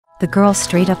The girl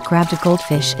straight up grabbed a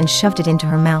goldfish and shoved it into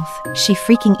her mouth. She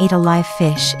freaking ate a live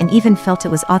fish and even felt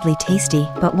it was oddly tasty.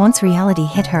 But once reality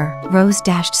hit her, Rose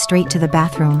dashed straight to the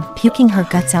bathroom, puking her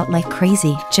guts out like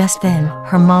crazy. Just then,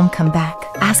 her mom come back,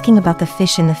 asking about the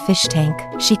fish in the fish tank.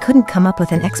 She couldn't come up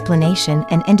with an explanation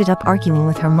and ended up arguing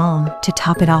with her mom. To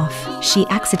top it off, she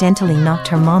accidentally knocked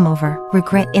her mom over.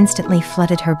 Regret instantly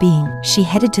flooded her being. She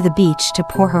headed to the beach to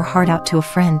pour her heart out to a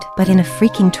friend, but in a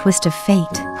freaking twist of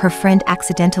fate, her friend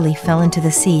accidentally fell into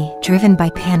the sea. Driven by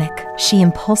panic, she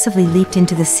impulsively leaped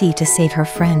into the sea to save her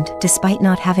friend, despite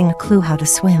not having a clue how to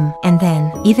swim. And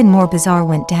then, even more bizarre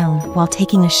went down. While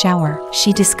taking a shower,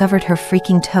 she discovered her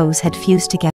freaking toes had fused together.